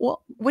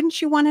 Well,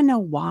 wouldn't you want to know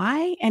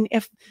why? And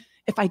if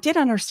I did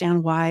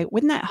understand why,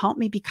 wouldn't that help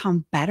me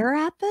become better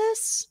at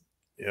this?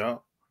 Yeah.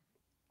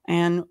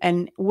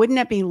 And wouldn't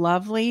it be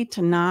lovely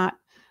to not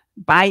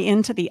buy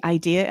into the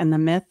idea and the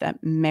myth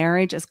that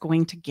marriage is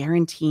going to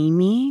guarantee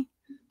me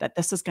that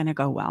this is going to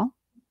go well?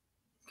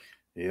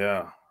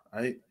 Yeah.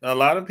 A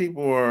lot of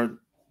people are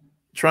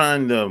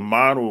trying to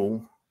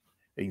model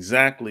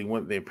exactly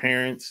what their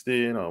parents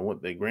did or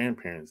what their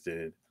grandparents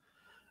did.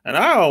 And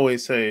I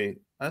always say,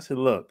 I said,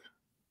 look,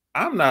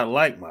 I'm not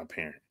like my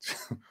parents.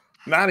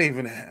 Not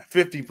even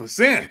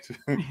 50%.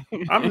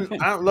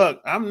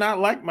 I'm not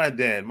like my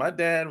dad. My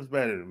dad was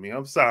better than me.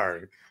 I'm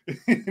sorry.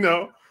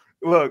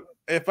 Look,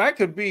 if I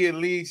could be at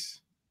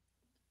least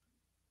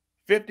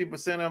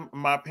 50% of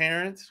my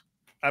parents,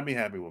 I'd be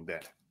happy with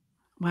that.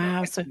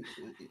 Wow. So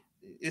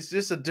it's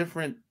just a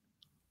different,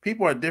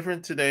 people are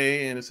different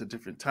today, and it's a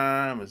different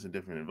time, it's a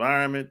different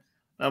environment.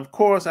 Now, of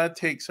course, I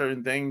take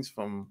certain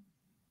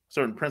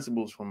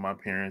principles from my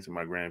parents and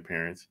my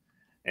grandparents,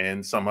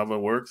 and some of it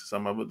works,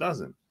 some of it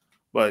doesn't.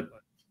 But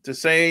to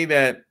say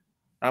that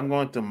I'm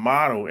going to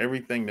model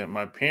everything that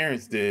my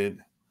parents did,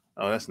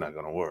 oh, that's not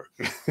going to work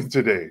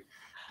today.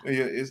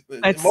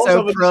 That's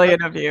so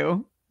brilliant of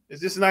you.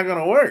 It's just not going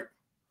to work.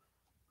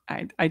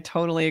 I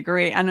totally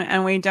agree.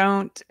 And we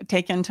don't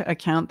take into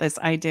account this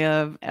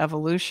idea of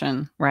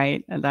evolution,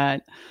 right?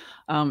 That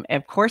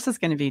of course it's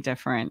going to be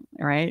different,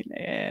 right?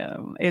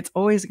 It's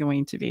always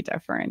going to be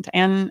different.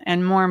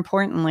 And more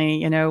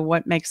importantly,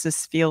 what makes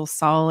us feel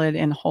solid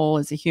and whole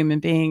as a human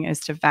being is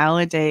to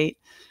validate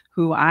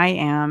who I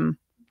am,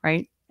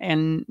 right?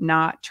 And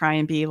not try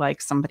and be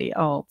like somebody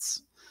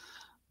else.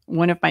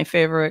 One of my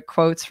favorite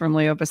quotes from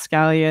Leo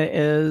Buscaglia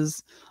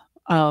is,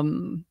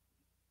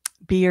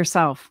 be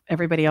yourself.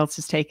 Everybody else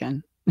is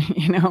taken.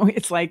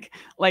 It's like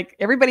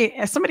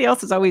somebody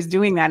else is always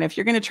doing that. If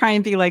you're going to try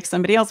and be like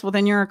somebody else, well,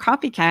 then you're a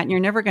copycat and you're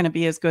never going to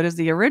be as good as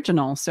the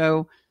original.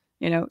 So,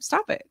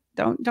 stop it.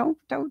 Don't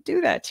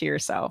do that to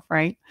yourself.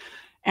 Right.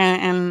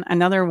 And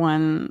another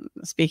one,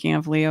 speaking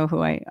of Leo,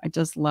 who I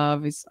just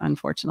love, he's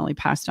unfortunately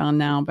passed on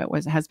now, but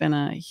has been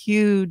a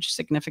huge,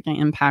 significant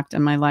impact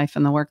in my life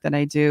and the work that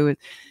I do,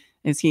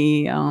 is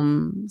he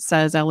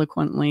says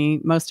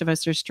eloquently, most of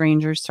us are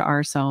strangers to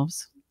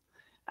ourselves,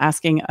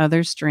 asking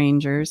other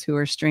strangers who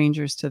are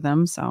strangers to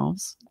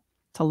themselves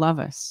to love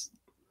us.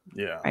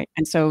 Yeah. Right.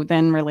 And so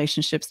then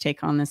relationships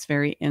take on this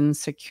very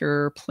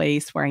insecure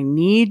place where I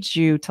need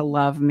you to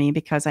love me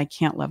because I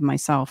can't love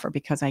myself, or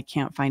because I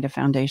can't find a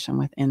foundation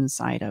within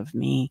inside of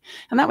me.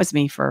 And that was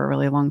me for a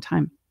really long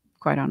time,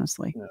 quite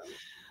honestly. Yeah.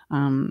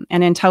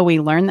 And until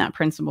we learn that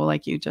principle,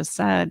 like you just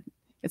said,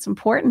 it's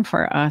important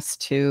for us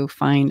to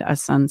find a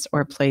sense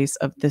or place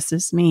of this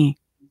is me.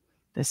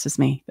 This is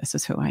me. This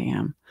is who I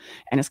am.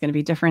 And it's going to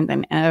be different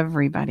than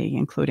everybody,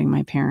 including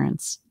my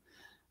parents.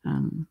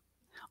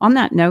 On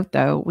that note,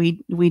 though,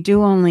 we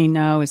do only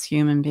know as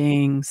human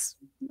beings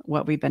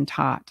what we've been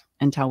taught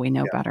until we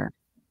know better.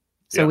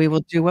 So we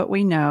will do what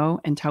we know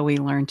until we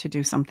learn to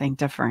do something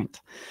different.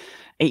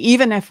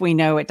 Even if we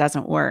know it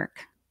doesn't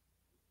work,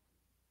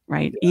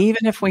 right? Yeah.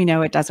 Even if we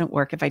know it doesn't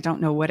work, if I don't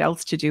know what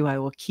else to do, I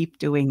will keep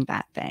doing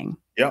that thing.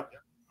 Yep.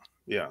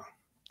 Yeah.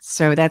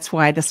 So that's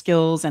why the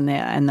skills and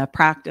the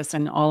practice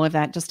and all of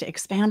that, just to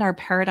expand our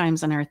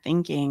paradigms and our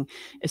thinking,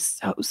 is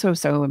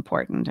so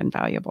important and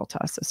valuable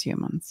to us as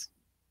humans.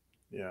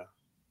 Yeah.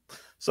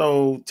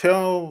 So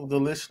tell the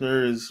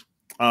listeners,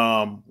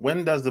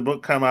 when does the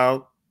book come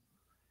out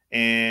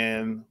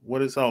and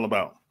what it's all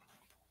about?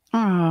 Oh,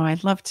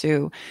 I'd love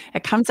to.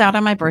 It comes out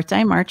on my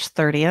birthday, March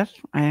 30th.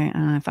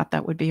 I thought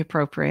that would be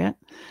appropriate.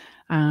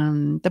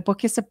 The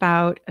book is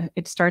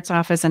it starts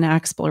off as an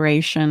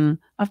exploration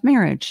of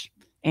marriage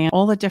and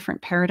all the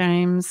different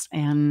paradigms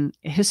and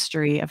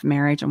history of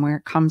marriage and where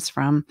it comes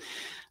from,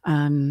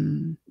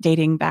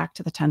 dating back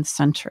to the 10th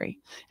century.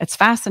 It's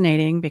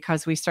fascinating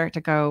because we start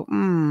to go,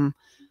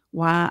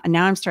 wow.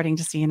 Now I'm starting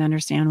to see and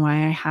understand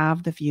why I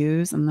have the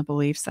views and the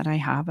beliefs that I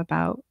have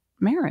about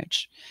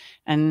marriage.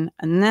 And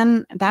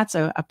then that's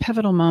a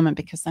pivotal moment,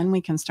 because then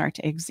we can start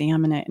to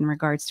examine it in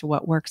regards to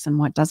what works and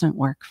what doesn't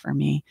work for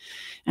me.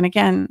 And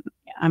again,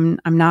 I'm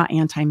not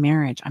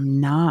anti-marriage. I'm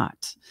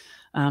not.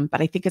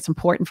 But I think it's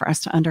important for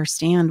us to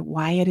understand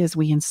why it is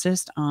we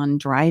insist on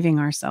driving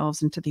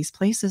ourselves into these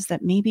places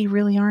that maybe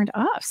really aren't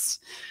us,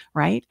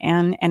 right?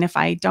 And if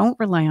I don't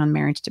rely on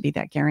marriage to be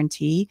that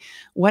guarantee,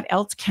 what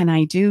else can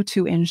I do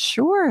to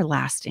ensure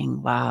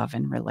lasting love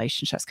and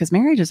relationships? Because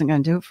marriage isn't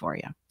going to do it for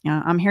you.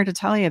 I'm here to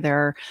tell you there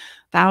are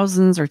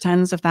thousands or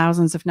tens of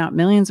thousands, if not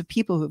millions, of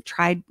people who've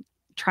tried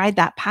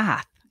that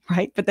path.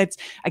 Right. But that's,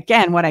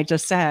 again, what I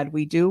just said.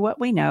 We do what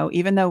we know,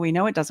 even though we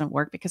know it doesn't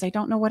work, because I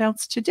don't know what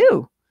else to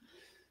do.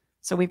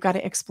 So we've got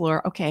to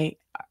explore, okay,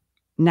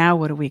 Now,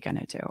 what are we going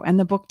to do? And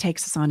the book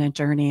takes us on a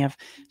journey of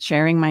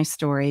sharing my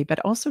story, but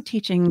also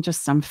teaching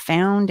just some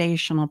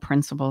foundational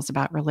principles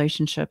about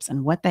relationships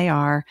and what they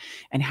are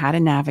and how to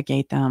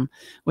navigate them,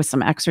 with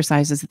some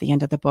exercises at the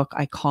end of the book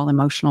I call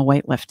emotional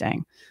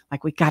weightlifting.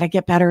 Like, we got to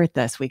get better at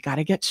this. We got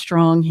to get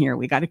strong here.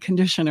 We got to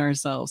condition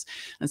ourselves.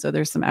 And so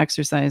there's some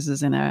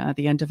exercises at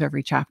the end of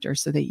every chapter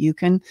so that you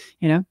can,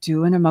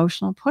 do an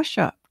emotional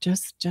push-up.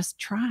 Just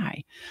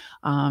try.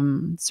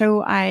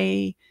 So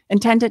I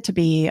intend it to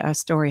be a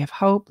story of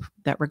hope,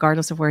 that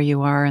regardless of where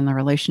you are in the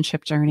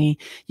relationship journey,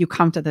 you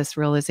come to this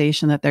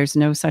realization that there's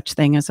no such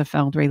thing as a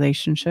failed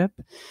relationship,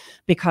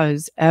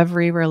 because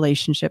every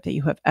relationship that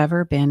you have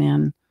ever been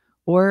in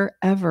or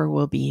ever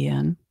will be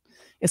in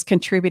is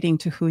contributing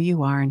to who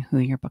you are and who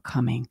you're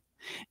becoming.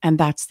 And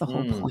that's the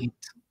whole point.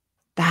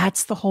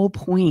 That's the whole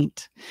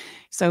point.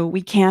 So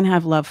we can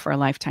have love for a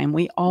lifetime.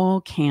 We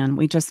all can.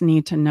 We just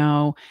need to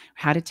know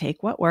how to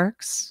take what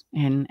works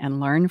and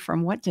learn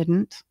from what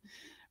didn't,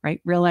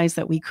 right? Realize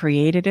that we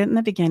created it in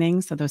the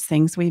beginning. So those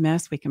things we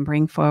miss, we can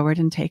bring forward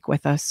and take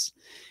with us.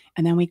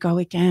 And then we go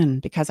again,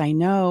 because I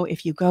know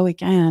if you go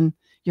again,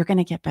 you're going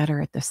to get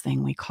better at this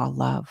thing we call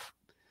love.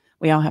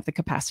 We all have the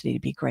capacity to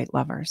be great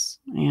lovers.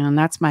 And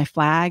that's my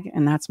flag,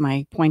 and that's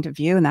my point of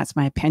view, and that's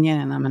my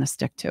opinion, and I'm going to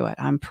stick to it.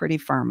 I'm pretty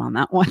firm on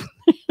that one.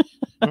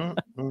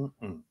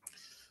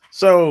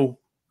 So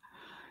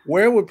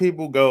where would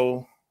people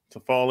go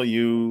to follow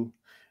you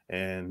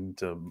and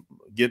to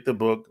get the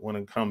book when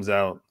it comes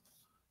out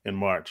in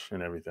March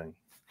and everything?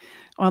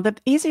 Well, the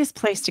easiest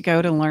place to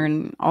go to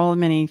learn all the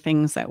many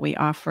things that we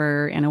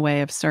offer in a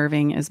way of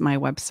serving is my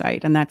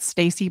website, and that's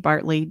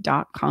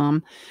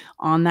stacibartley.com.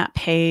 On that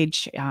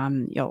page,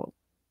 you'll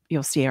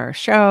see our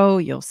show,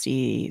 you'll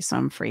see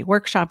some free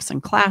workshops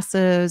and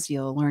classes,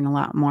 you'll learn a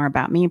lot more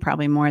about me,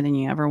 probably more than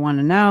you ever want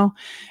to know,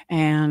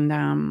 and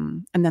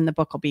then the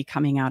book will be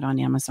coming out on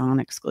Amazon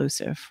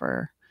exclusive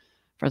for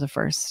the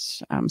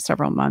first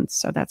several months.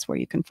 So that's where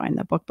you can find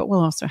the book, but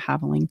we'll also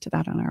have a link to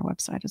that on our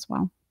website as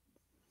well.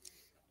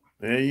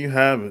 There you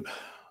have it.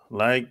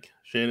 Like,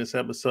 share this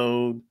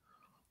episode.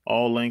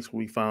 All links will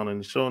be found in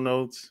the show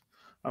notes.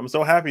 I'm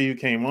so happy you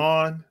came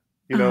on.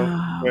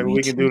 Maybe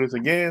we can do this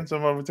again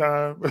some other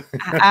time.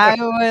 I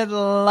would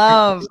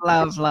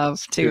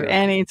love to.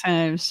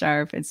 Anytime,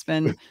 Sharp. It's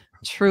been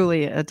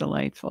truly a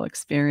delightful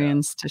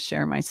experience to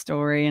share my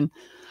story. And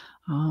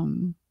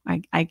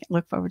I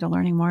look forward to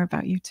learning more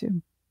about you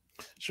too.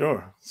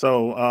 Sure.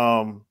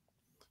 So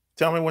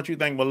tell me what you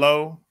think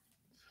below.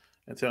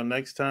 Until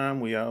next time,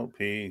 we out.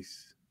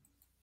 Peace.